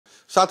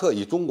沙特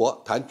与中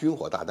国谈军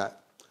火大单，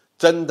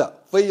真的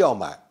非要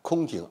买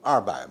空警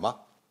200吗？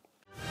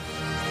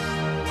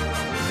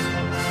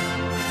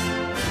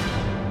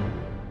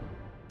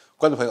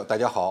观众朋友，大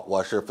家好，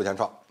我是付强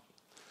超。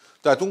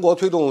在中国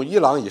推动伊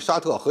朗与沙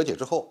特和解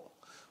之后，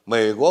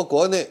美国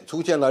国内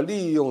出现了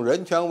利用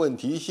人权问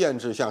题限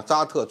制向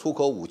沙特出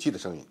口武器的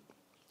声音。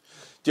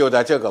就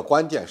在这个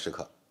关键时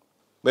刻，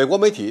美国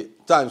媒体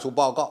战术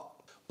报告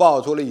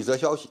爆出了一则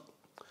消息：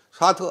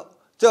沙特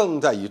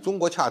正在与中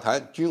国洽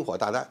谈军火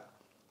大单，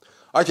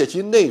而且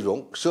其内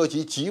容涉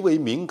及极为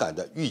敏感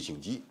的预警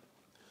机。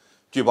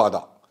据报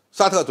道，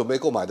沙特准备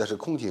购买的是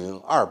空警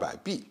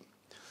200B，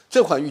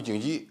 这款预警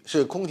机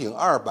是空警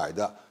200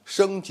的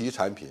升级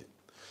产品，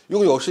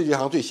拥有世界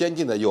上最先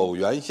进的有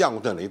源相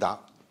位阵雷达。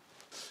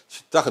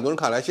在很多人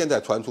看来，现在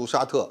传出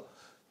沙特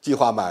计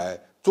划买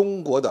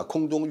中国的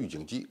空中预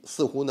警机，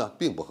似乎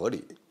并不合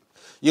理，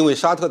因为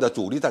沙特的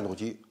主力战斗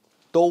机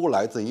都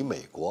来自于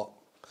美国，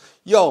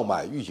要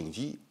买预警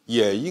机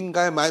也应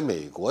该买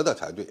美国的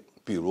才对，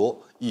比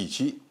如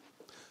E7。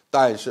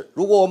但是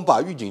如果我们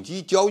把预警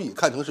机交易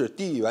看成是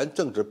地缘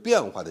政治变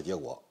化的结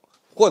果，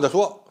或者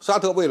说沙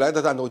特未来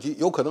的战斗机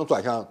有可能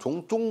转向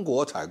从中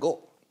国采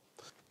购，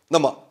那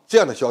么这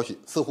样的消息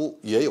似乎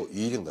也有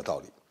一定的道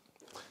理。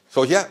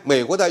首先，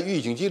美国在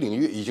预警机领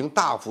域已经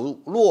大幅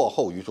落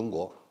后于中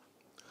国。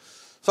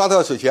沙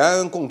特此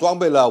前共装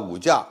备了5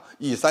架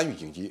E3预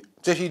警机，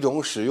这是一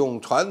种使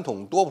用传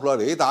统多普勒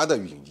雷达的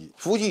预警机，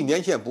服役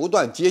年限不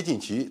断接近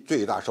其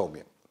最大寿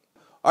命，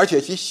而且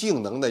其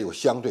性能又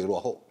相对落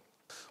后。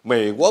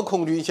美国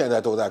空军现在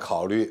都在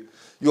考虑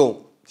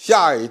用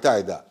下一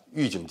代的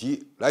预警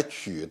机来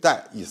取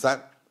代E3，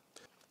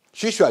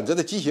其选择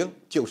的机型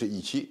就是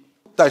E7。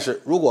但是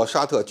如果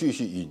沙特继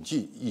续引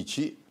进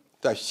E7，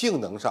 在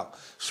性能上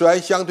虽然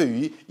相对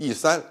于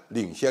E3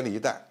 领先了一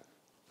代，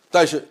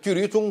但是距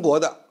离中国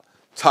的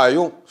采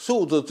用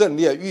数字阵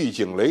列预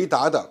警雷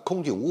达的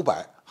空警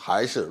500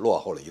还是落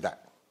后了一代。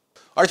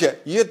而且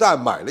一旦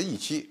买了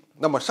E7，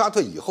那么沙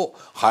特以后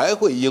还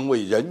会因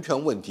为人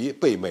权问题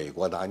被美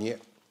国拿捏，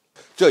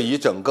这与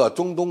整个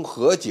中东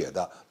和解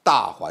的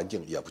大环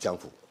境也不相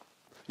符。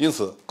因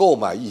此购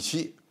买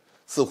E7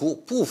似乎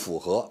不符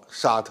合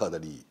沙特的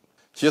利益。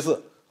其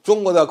次，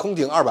中国的空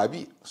警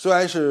200B 虽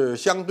然是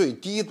相对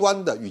低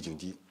端的预警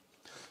机，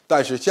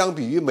但是相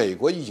比于美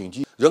国预警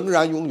机仍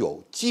然拥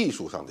有技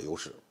术上的优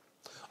势，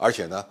而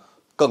且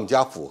更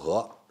加符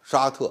合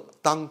沙特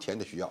当前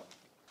的需要。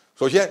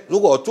首先，如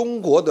果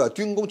中国的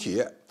军工企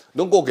业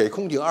能够给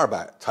空警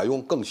200采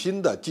用更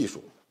新的技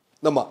术，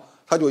那么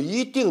它就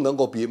一定能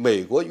够比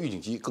美国预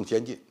警机更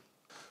先进。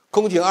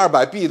空警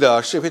200B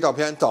的试飞照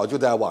片早就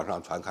在网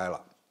上传开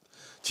了，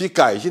其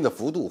改进的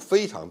幅度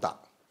非常大，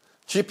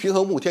其平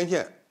衡木天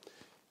线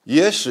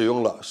也使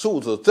用了数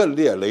字阵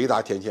列雷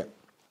达天线。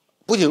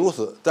不仅如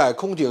此，在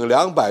空警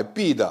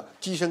200B 的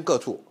机身各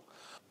处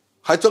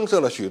还增设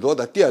了许多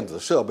的电子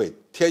设备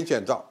天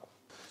线罩，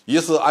疑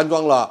似安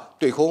装了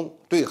对空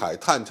对海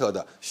探测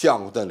的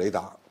相位阵雷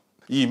达，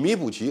以弥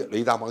补其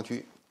雷达盲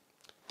区。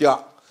第二，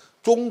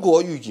中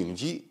国预警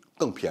机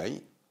更便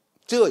宜，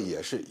这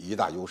也是一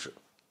大优势。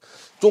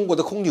中国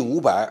的空警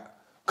500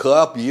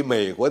可比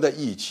美国的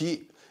E7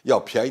要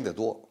便宜得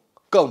多，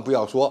更不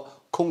要说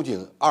空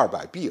警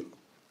200B 了。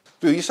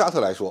对于沙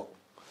特来说，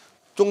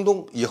中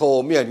东以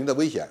后面临的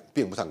危险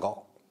并不算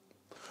高，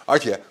而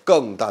且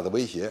更大的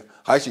威胁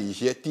还是一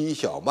些低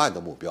小慢的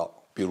目标，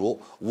比如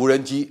无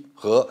人机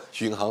和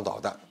巡航导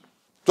弹。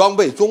装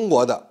备中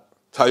国的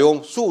采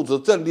用数字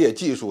阵列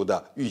技术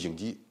的预警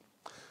机，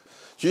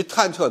其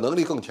探测能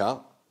力更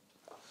强，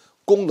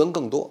功能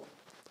更多，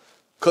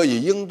可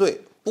以应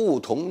对不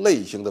同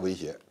类型的威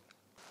胁。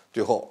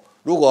最后，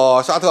如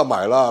果沙特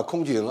买了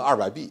空警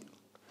200B，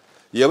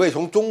也为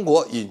从中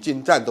国引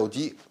进战斗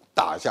机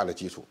打下了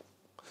基础，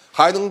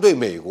还能对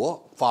美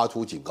国发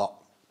出警告。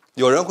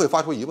有人会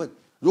发出疑问，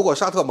如果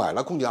沙特买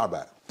了空警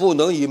200，不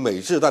能与美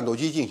制战斗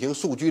机进行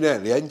数据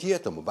链连接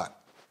怎么办？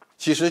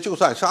其实就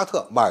算沙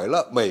特买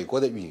了美国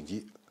的预警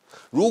机，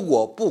如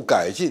果不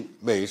改进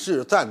美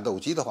式战斗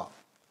机的话，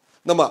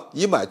那么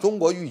与买中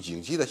国预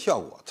警机的效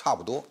果差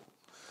不多。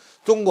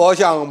中国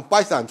向巴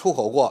基斯坦出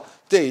口过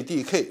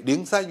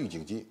JDK-03 预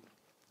警机，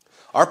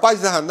而巴基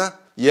斯坦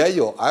也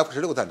有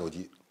F-16 战斗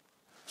机，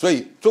所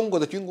以中国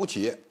的军工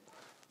企业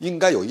应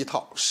该有一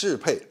套适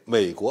配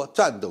美国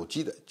战斗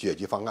机的解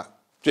决方案。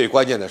最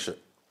关键的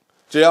是，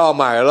只要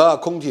买了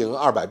空警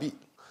200B，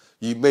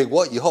美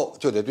国以后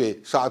就得对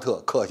沙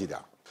特客气点，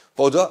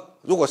否则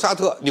如果沙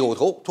特扭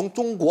头从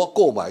中国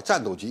购买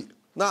战斗机，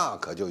那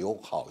可就有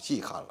好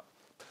戏看了。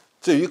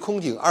至于空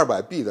警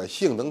200B 的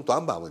性能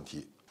短板问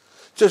题，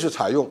这是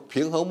采用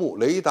平衡木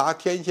雷达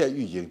天线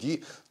预警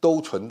机都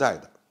存在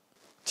的。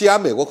既然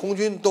美国空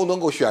军都能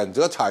够选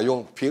择采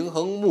用平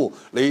衡木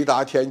雷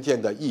达天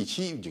线的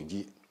E7预警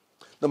机，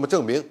那么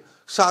证明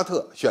沙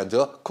特选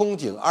择空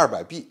警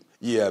200B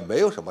也没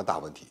有什么大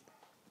问题。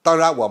当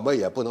然，我们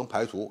也不能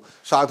排除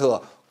沙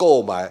特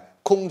购买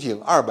空警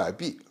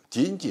200B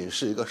仅仅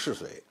是一个试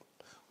水，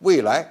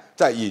未来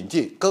再引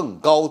进更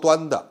高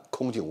端的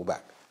空警500。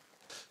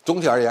总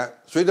体而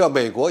言，随着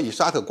美国与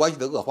沙特关系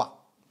的恶化，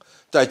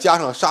再加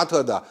上沙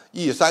特的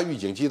E3预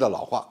警机的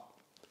老化，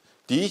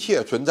的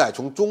确存在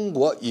从中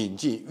国引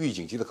进预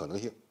警机的可能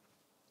性。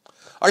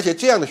而且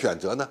这样的选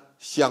择呢，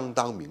相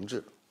当明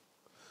智，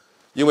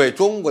因为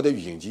中国的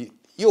预警机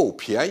又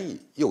便宜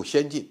又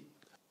先进，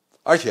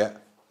而且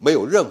没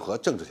有任何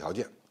政治条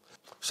件，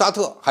沙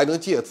特还能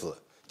借此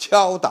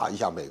敲打一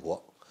下美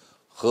国，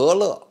何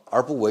乐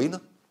而不为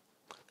呢？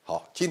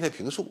好，今天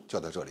评述就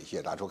到这里，谢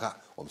谢大家收看，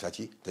我们下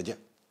期再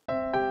见。